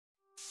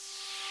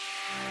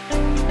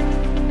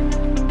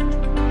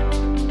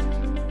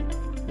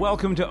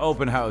Welcome to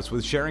Open House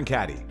with Sharon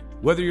Caddy.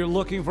 Whether you're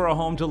looking for a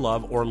home to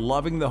love or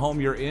loving the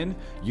home you're in,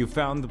 you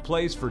found the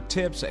place for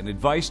tips and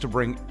advice to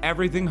bring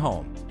everything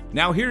home.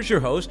 Now here's your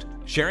host,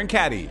 Sharon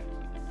Caddy.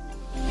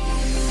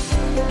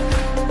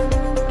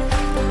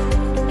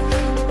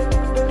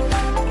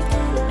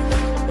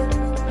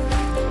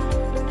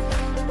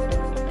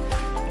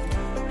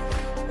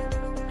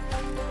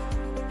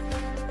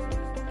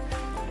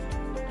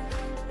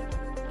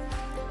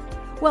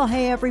 Well,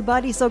 hey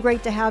everybody, so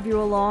great to have you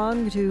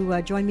along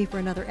to join me for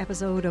another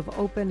episode of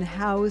Open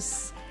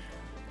House.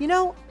 You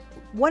know,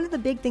 one of the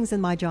big things in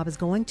my job is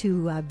going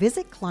to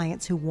visit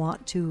clients who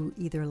want to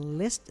either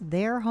list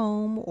their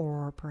home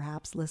or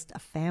perhaps list a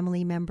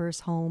family member's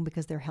home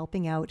because they're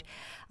helping out.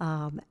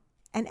 And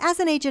as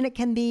an agent, it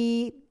can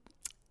be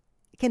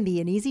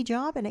an easy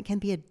job and it can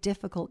be a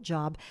difficult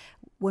job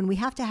when we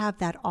have to have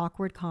that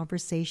awkward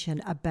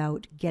conversation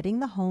about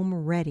getting the home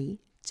ready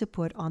to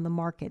put on the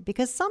market,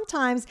 because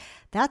sometimes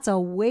that's a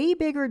way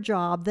bigger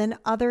job than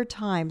other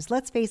times.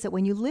 Let's face it,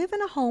 when you live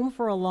in a home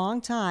for a long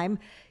time,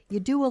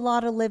 you do a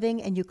lot of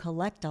living and you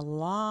collect a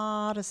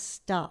lot of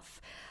stuff.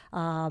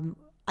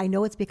 I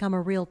know it's become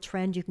a real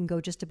trend. You can go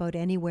just about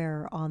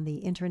anywhere on the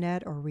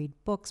internet or read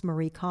books.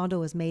 Marie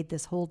Kondo has made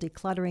this whole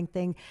decluttering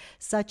thing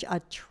such a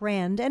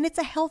trend, and it's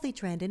a healthy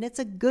trend and it's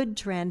a good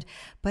trend,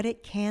 but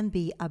it can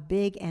be a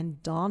big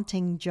and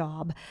daunting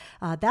job.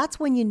 That's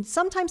when you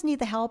sometimes need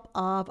the help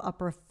of a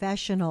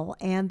professional,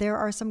 and there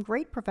are some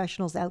great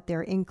professionals out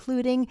there,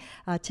 including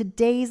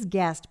today's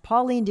guest,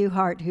 Pauline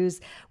Duhart, who's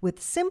with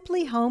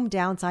Simply Home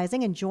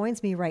Downsizing and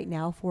joins me right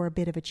now for a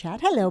bit of a chat.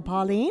 Hello,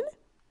 Pauline.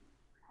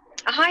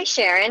 Hi,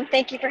 Sharon.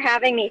 Thank you for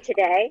having me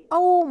today.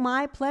 Oh,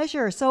 my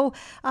pleasure. So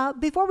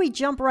before we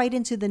jump right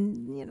into the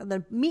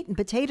meat and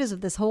potatoes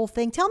of this whole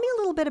thing, tell me a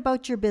little bit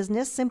about your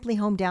business, Simply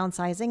Home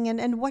Downsizing,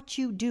 and what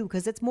you do,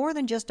 because it's more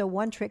than just a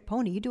one-trick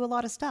pony. You do a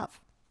lot of stuff.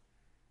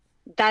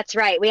 That's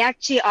right. We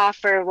actually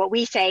offer what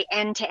we say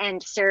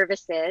end-to-end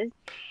services.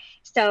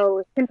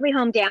 So Simply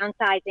Home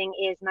Downsizing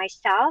is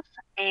myself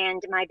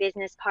and my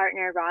business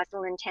partner,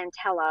 Rosalind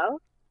Tantello.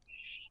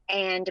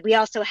 And we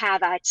also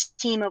have a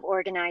team of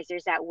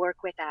organizers that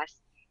work with us.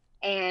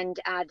 And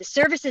the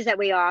services that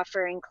we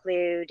offer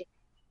include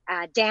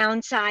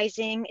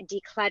downsizing,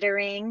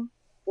 decluttering,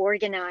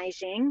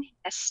 organizing,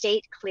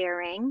 estate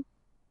clearing,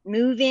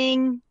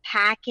 moving,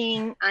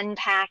 packing,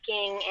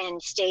 unpacking, and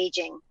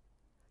staging.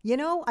 You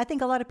know, I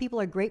think a lot of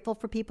people are grateful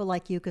for people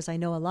like you, because I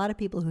know a lot of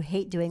people who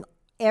hate doing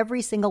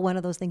every single one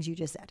of those things you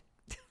just said.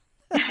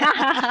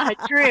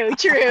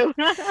 True.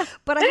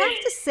 But I have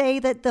to say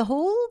that the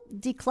whole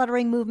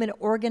decluttering movement,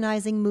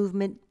 organizing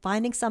movement,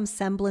 finding some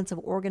semblance of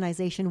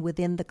organization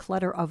within the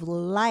clutter of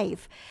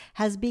life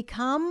has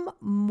become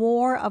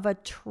more of a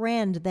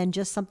trend than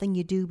just something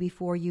you do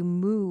before you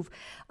move.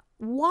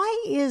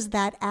 Why is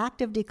that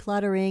act of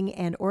decluttering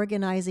and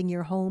organizing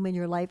your home and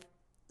your life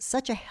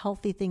such a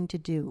healthy thing to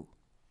do?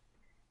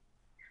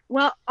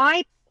 Well,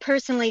 I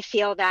personally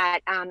feel that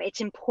it's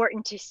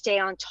important to stay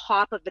on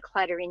top of the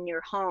clutter in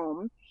your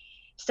home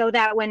so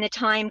that when the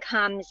time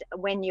comes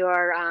when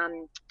you're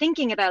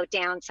thinking about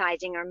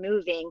downsizing or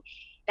moving,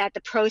 that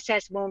the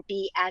process won't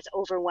be as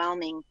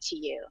overwhelming to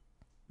you.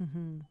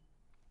 Mm-hmm.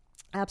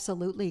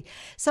 Absolutely.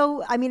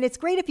 So, I mean, it's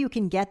great if you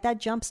can get that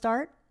jump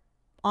start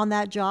on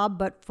that job,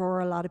 but for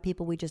a lot of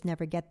people, we just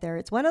never get there.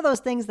 It's one of those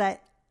things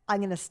that I'm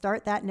going to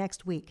start that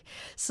next week.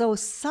 So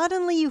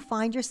suddenly you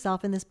find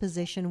yourself in this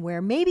position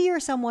where maybe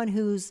you're someone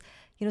who's,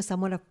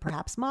 someone of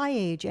perhaps my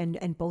age,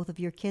 and both of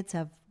your kids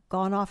have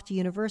gone off to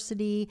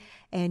university,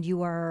 and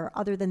you are,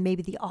 other than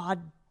maybe the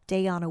odd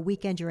day on a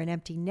weekend, you're an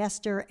empty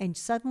nester, and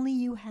suddenly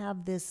you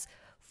have this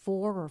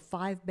 4 or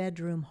 5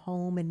 bedroom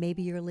home, and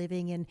maybe you're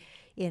living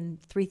in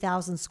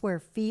 3,000 square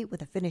feet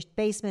with a finished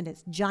basement.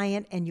 It's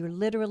giant, and you're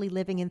literally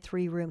living in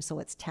 3 rooms. So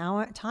it's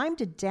time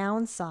to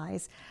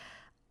downsize.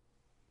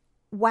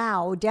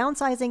 Wow,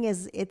 downsizing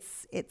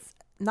it's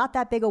not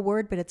that big a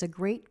word, but it's a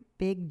great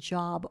big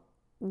job.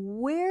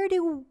 Where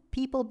do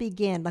people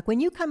begin? Like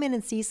when you come in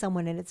and see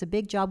someone and it's a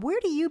big job,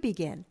 where do you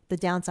begin the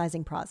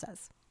downsizing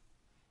process?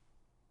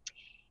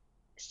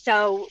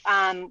 So,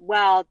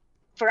 well,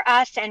 for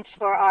us and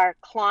for our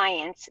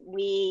clients,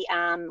 we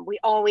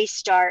always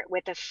start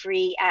with a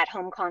free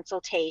at-home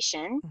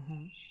consultation.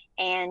 Mm-hmm.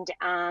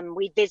 And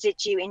we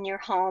visit you in your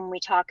home.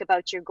 We talk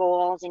about your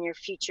goals and your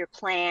future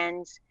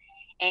plans.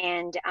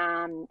 And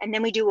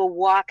then we do a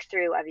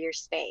walkthrough of your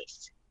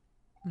space.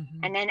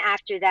 Mm-hmm. And then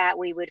after that,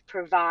 we would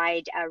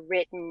provide a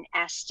written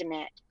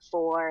estimate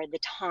for the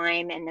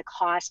time and the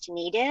cost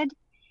needed.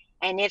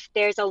 And if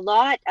there's a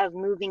lot of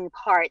moving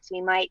parts, we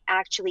might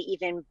actually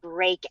even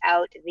break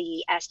out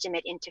the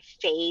estimate into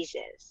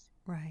phases.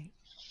 Right.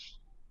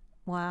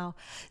 Wow.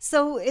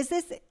 So is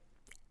this,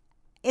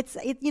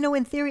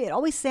 in theory, it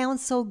always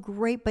sounds so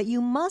great, but you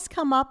must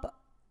come up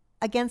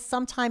against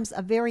sometimes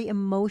a very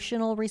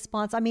emotional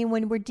response. I mean,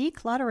 when we're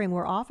decluttering,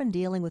 we're often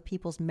dealing with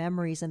people's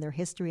memories and their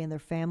history and their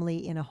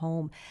family in a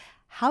home.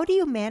 How do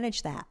you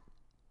manage that?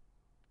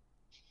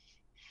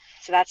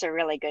 So that's a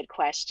really good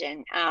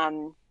question.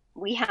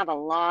 we have a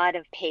lot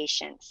of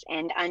patience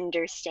and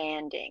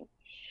understanding.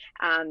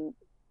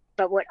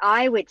 But what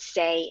I would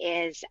say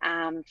is,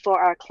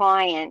 for our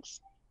clients,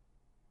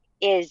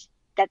 is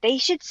that they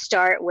should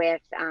start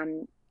with,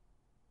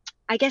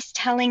 I guess,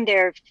 telling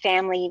their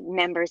family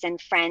members and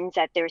friends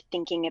that they're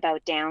thinking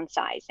about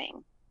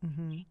downsizing.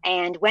 Mm-hmm.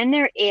 And when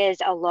there is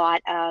a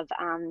lot of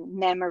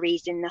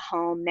memories in the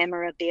home,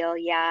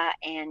 memorabilia,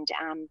 and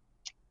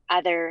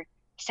other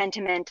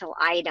sentimental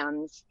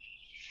items,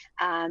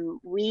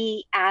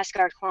 we ask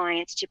our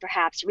clients to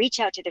perhaps reach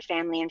out to their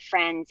family and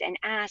friends and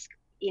ask,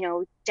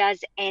 does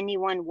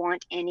anyone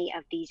want any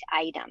of these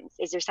items?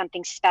 Is there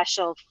something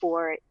special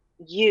for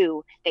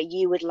you that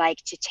you would like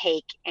to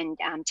take and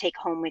take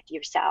home with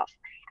yourself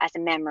as a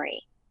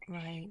memory?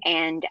 Right.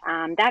 And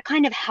that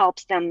kind of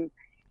helps them,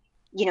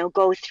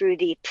 go through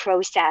the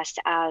process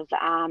of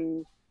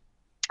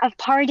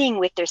parting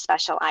with their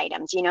special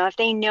items. If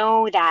they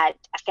know that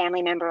a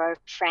family member or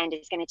friend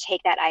is going to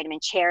take that item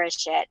and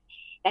cherish it,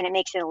 then it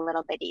makes it a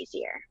little bit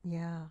easier.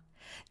 Yeah.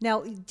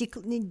 Now,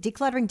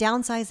 decluttering,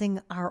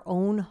 downsizing our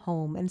own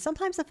home, and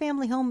sometimes a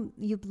family home,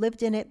 you've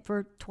lived in it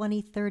for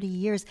 20, 30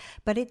 years,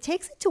 but it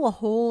takes it to a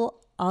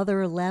whole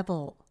other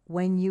level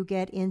when you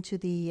get into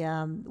the,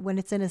 when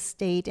it's in a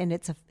state and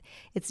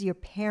it's your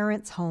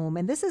parents' home.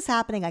 And this is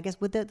happening, I guess,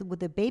 with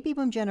the baby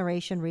boom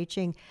generation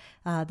reaching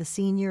the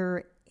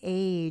senior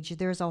age.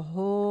 There's a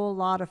whole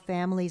lot of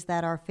families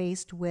that are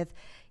faced with,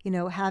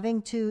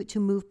 having to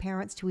move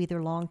parents to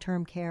either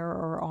long-term care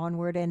or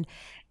onward, and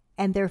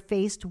they're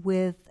faced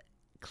with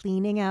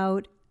cleaning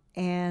out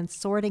and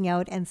sorting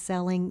out and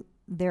selling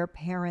their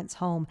parents'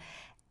 home.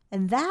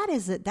 And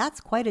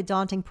that's quite a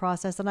daunting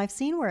process. And I've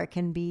seen where it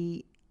can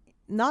be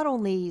not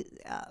only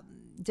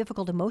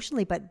difficult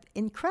emotionally, but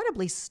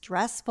incredibly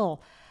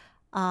stressful.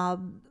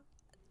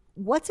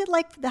 What's it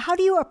like? How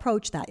do you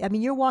approach that? I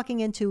mean, you're walking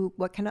into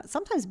what can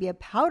sometimes be a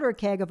powder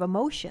keg of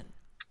emotion.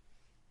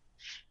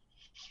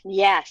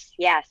 Yes.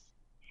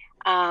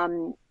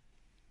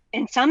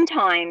 And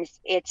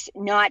sometimes it's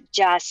not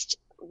just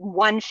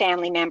one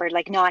family member,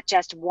 like not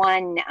just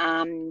one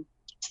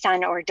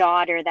son or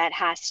daughter that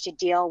has to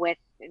deal with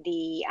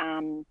the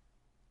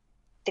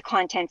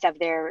contents of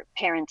their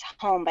parents'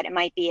 home, but it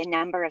might be a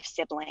number of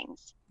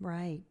siblings.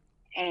 Right.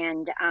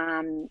 And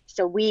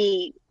so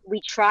we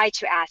try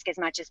to ask as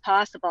much as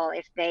possible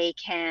if they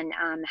can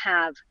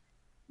have,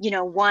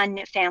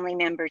 one family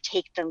member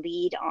take the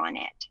lead on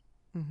it,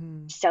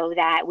 mm-hmm. so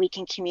that we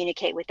can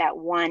communicate with that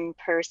one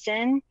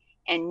person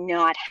and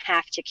not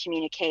have to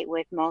communicate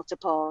with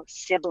multiple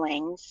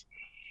siblings,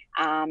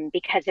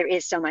 because there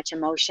is so much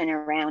emotion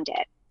around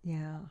it.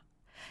 Yeah.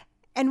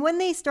 And when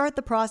they start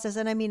the process,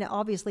 and I mean,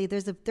 obviously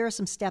there are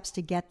some steps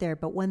to get there,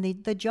 but when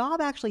the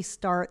job actually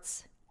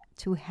starts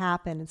to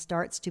happen and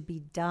starts to be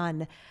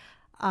done,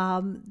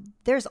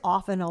 there's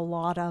often a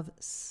lot of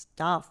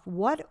stuff.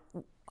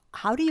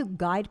 How do you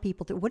guide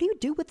people through? What do you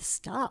do with the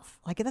stuff?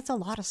 Like, that's a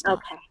lot of stuff.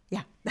 Okay.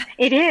 Yeah.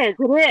 It is.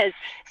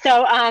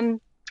 So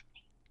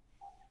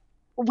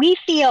we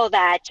feel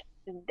that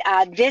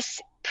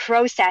this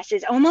process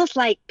is almost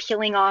like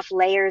peeling off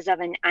layers of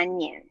an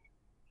onion.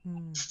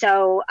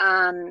 So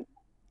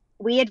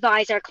we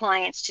advise our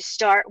clients to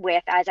start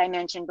with, as I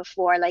mentioned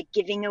before, like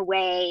giving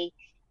away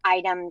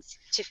items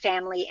to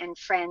family and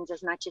friends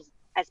as much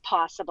as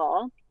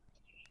possible.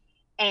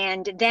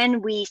 And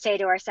then we say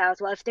to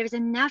ourselves, well, if there's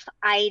enough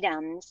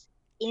items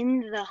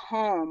in the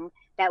home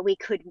that we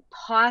could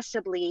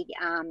possibly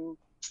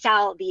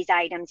sell these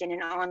items in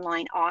an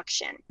online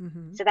auction.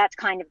 Mm-hmm. So that's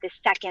kind of the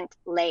second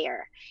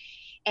layer.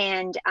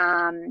 And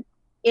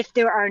if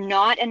there are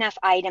not enough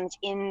items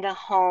in the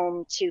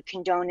home to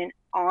condone an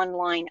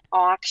online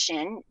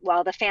auction,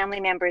 well, the family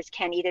members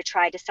can either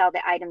try to sell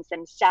the items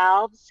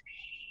themselves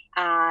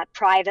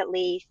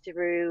privately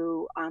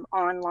through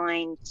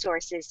online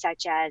sources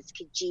such as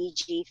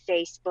Kijiji,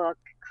 Facebook,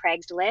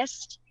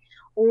 Craigslist,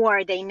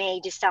 or they may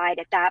decide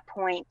at that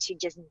point to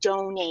just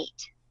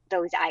donate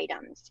those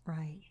items.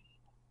 Right.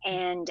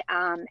 And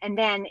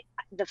then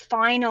the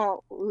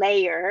final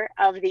layer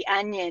of the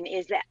onion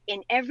is that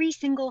in every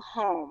single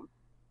home,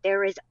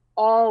 there is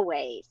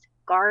always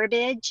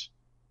garbage,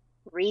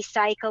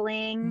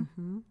 recycling,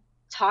 mm-hmm.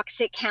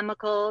 toxic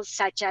chemicals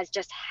such as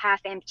just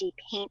half-empty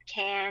paint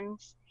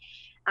cans,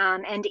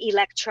 and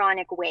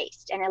electronic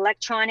waste. And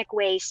electronic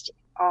waste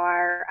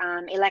are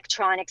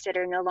electronics that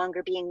are no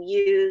longer being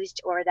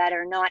used or that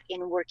are not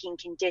in working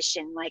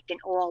condition, like an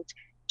old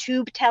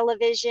tube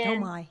television. Oh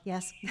my,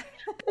 yes.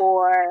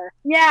 or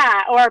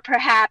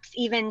perhaps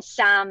even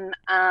some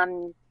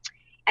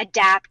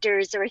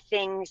adapters or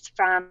things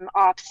from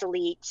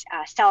obsolete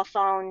cell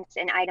phones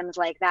and items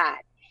like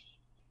that.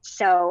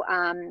 So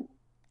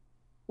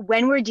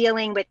when we're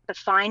dealing with the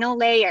final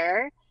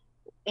layer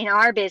in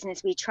our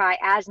business, we try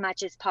as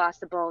much as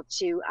possible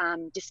to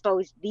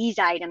dispose these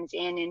items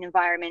in an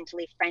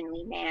environmentally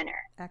friendly manner.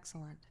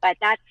 Excellent. But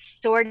that's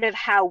sort of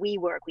how we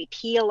work. We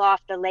peel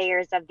off the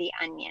layers of the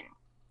onion.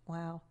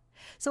 Wow.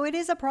 So it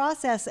is a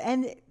process.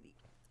 And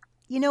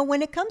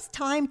when it comes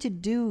time to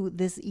do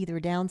this, either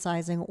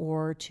downsizing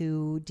or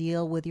to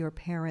deal with your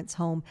parents'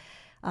 home,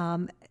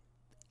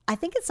 I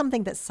think it's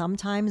something that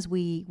sometimes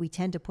we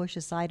tend to push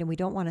aside and we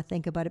don't want to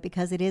think about it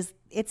because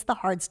it's the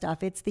hard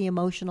stuff. It's the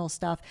emotional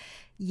stuff.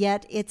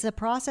 Yet it's a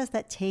process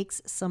that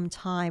takes some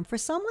time. For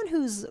someone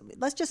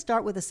let's just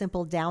start with a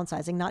simple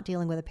downsizing, not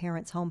dealing with a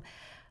parent's home.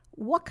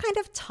 What kind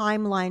of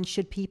timeline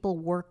should people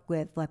work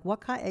with? Like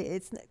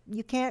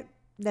you can't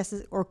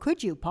necessarily, or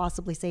could you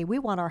possibly say, we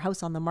want our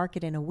house on the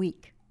market in a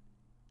week?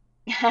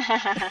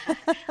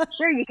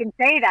 Sure, you can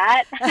say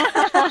that.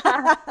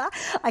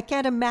 I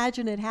can't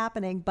imagine it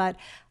happening, but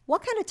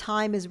what kind of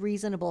time is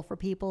reasonable for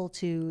people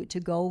to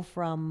go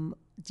from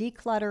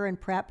declutter and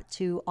prep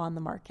to on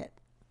the market?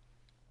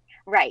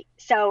 Right.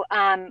 So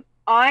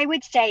I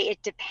would say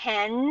it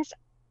depends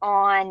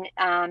on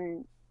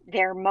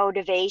their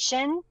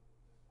motivation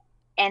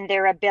and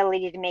their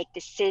ability to make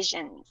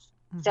decisions.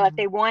 Mm-hmm. So if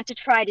they want to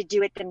try to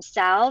do it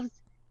themselves,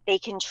 they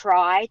can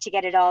try to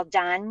get it all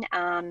done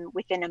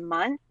within a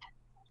month.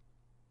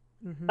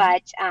 Mm-hmm.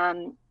 But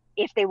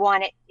if they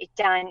want it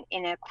done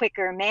in a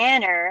quicker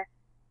manner,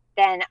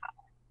 then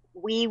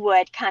we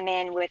would come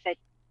in with a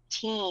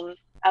team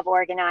of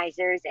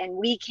organizers, and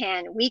we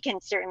can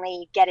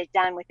certainly get it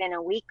done within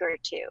a week or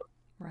two.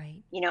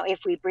 Right. If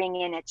we bring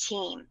in a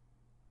team.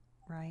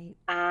 Right.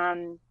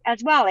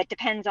 As well, it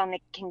depends on the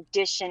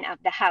condition of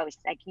the house.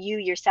 Like you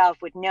yourself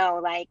would know,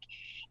 like,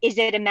 is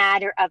it a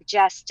matter of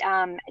just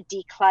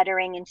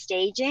decluttering and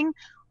staging,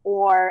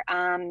 or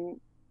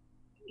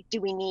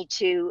do we need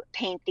to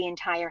paint the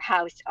entire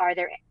house? Are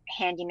there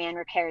handyman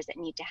repairs that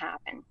need to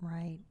happen?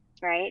 Right.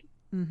 Right.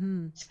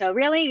 Mm-hmm. So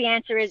really the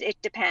answer is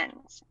it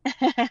depends.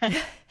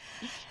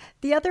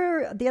 The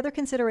other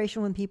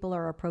consideration when people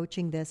are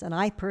approaching this, and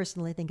I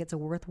personally think it's a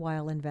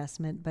worthwhile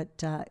investment,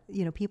 but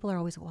people are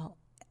always, well,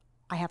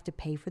 I have to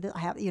pay for this.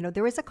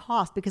 There is a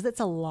cost because it's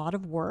a lot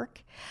of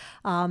work.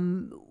 How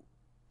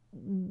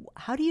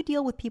do you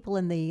deal with people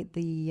in the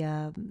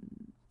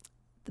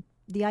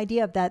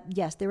idea of that?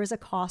 Yes, there is a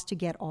cost to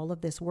get all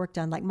of this work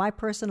done. Like, my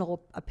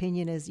personal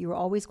opinion is you're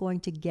always going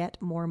to get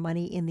more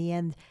money in the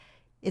end.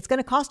 It's going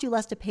to cost you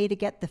less to pay to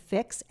get the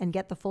fix and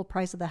get the full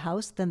price of the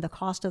house than the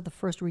cost of the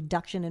first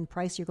reduction in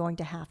price you're going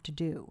to have to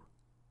do.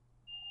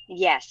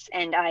 Yes,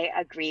 and I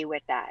agree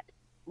with that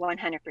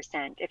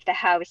 100%. If the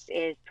house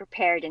is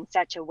prepared in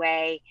such a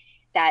way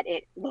that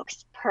it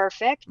looks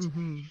perfect,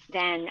 mm-hmm.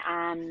 then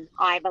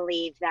I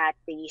believe that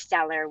the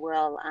seller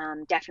will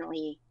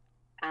definitely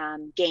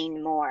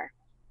gain more.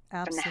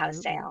 Absolutely. From the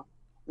house sale.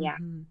 Yeah.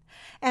 Mm-hmm.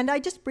 And I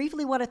just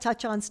briefly want to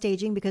touch on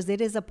staging, because it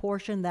is a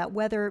portion that,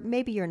 whether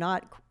maybe you're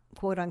not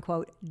quote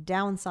unquote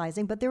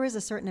downsizing, but there is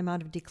a certain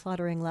amount of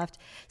decluttering left.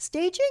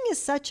 Staging is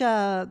such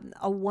a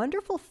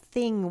wonderful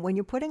thing when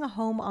you're putting a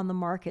home on the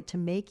market to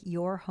make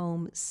your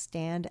home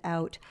stand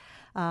out.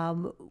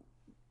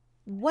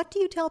 What do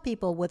you tell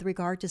people with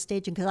regard to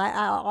staging? Because I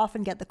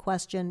often get the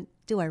question,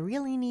 do I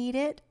really need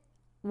it?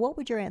 What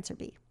would your answer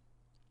be?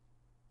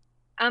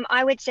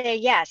 I would say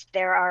yes.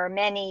 There are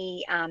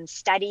many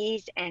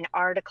studies and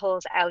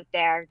articles out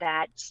there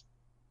that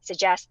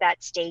suggest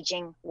that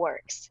staging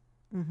works.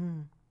 Mm-hmm.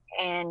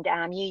 And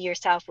you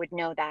yourself would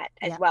know that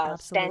as well.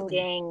 Absolutely.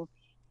 Spending,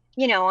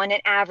 on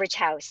an average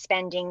house,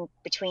 spending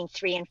between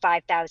 $3,000 and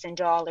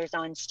 $5,000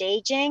 on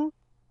staging,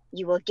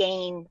 you will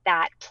gain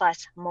that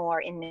plus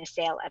more in the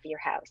sale of your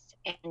house.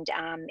 And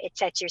it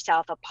sets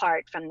yourself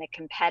apart from the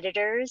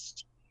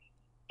competitors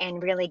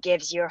and really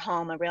gives your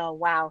home a real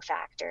wow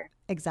factor.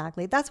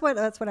 Exactly. That's what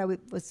I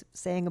was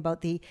saying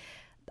about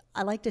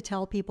I like to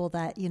tell people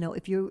that,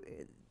 if your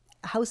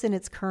house in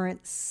its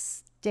current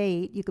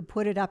state, you could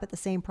put it up at the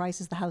same price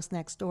as the house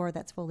next door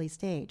that's fully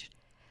staged.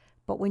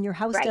 But when your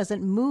house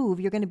doesn't move,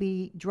 you're going to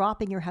be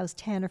dropping your house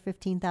 $10,000 or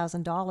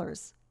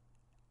 $15,000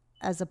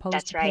 as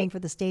opposed to paying for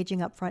the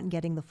staging up front and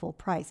getting the full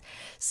price.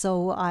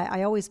 So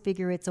I always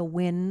figure it's a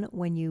win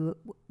when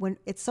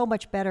it's so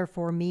much better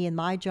for me and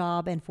my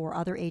job and for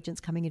other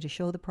agents coming in to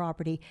show the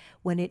property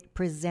when it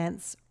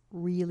presents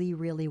really,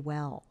 really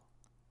well.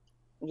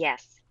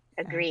 Yes.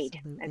 Agreed.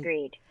 Absolutely.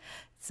 Agreed.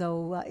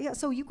 So,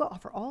 so you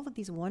offer all of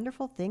these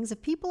wonderful things.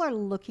 If people are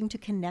looking to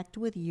connect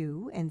with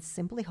you and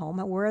Simply Home,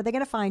 where are they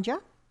going to find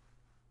you?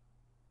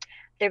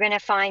 They're going to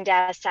find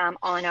us on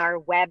our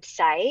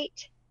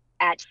website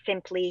at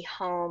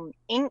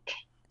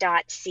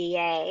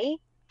simplyhomeinc.ca.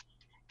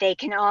 They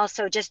can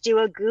also just do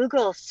a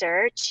Google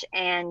search,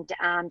 and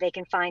they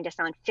can find us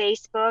on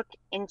Facebook,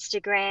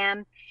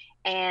 Instagram,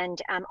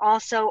 and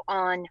also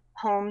on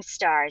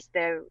HomeStars,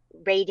 the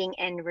rating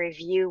and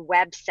review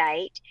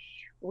website.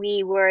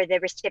 We were the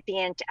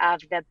recipient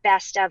of the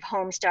Best of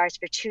HomeStars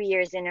for 2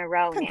 years in a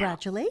row.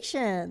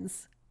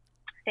 Congratulations. Now.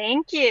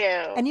 Thank you.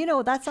 And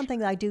that's something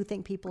that I do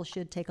think people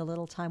should take a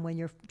little time when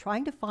you're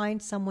trying to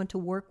find someone to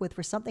work with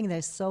for something that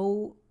is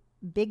so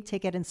big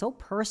ticket and so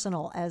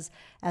personal as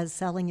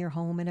selling your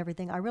home and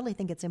everything. I really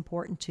think it's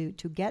important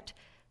to get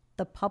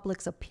the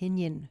public's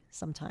opinion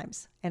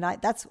sometimes. And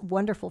that's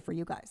wonderful for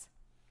you guys.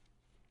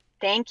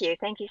 Thank you.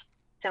 Thank you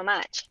so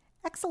much.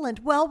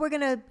 Excellent. Well, we're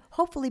going to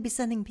hopefully be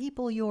sending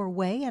people your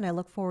way, and I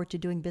look forward to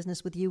doing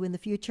business with you in the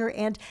future.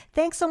 And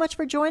thanks so much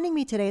for joining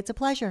me today. It's a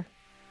pleasure.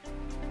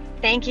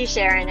 Thank you,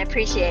 Sharon.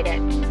 Appreciate it.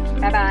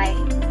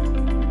 Bye-bye.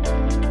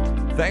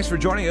 Thanks for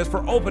joining us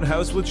for Open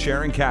House with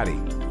Sharon Caddy.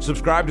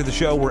 Subscribe to the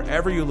show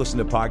wherever you listen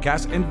to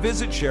podcasts and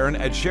visit Sharon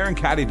at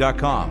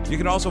SharonCaddy.com. You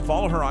can also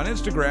follow her on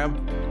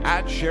Instagram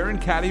at Sharon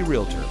Caddy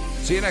Realtor.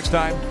 See you next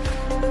time.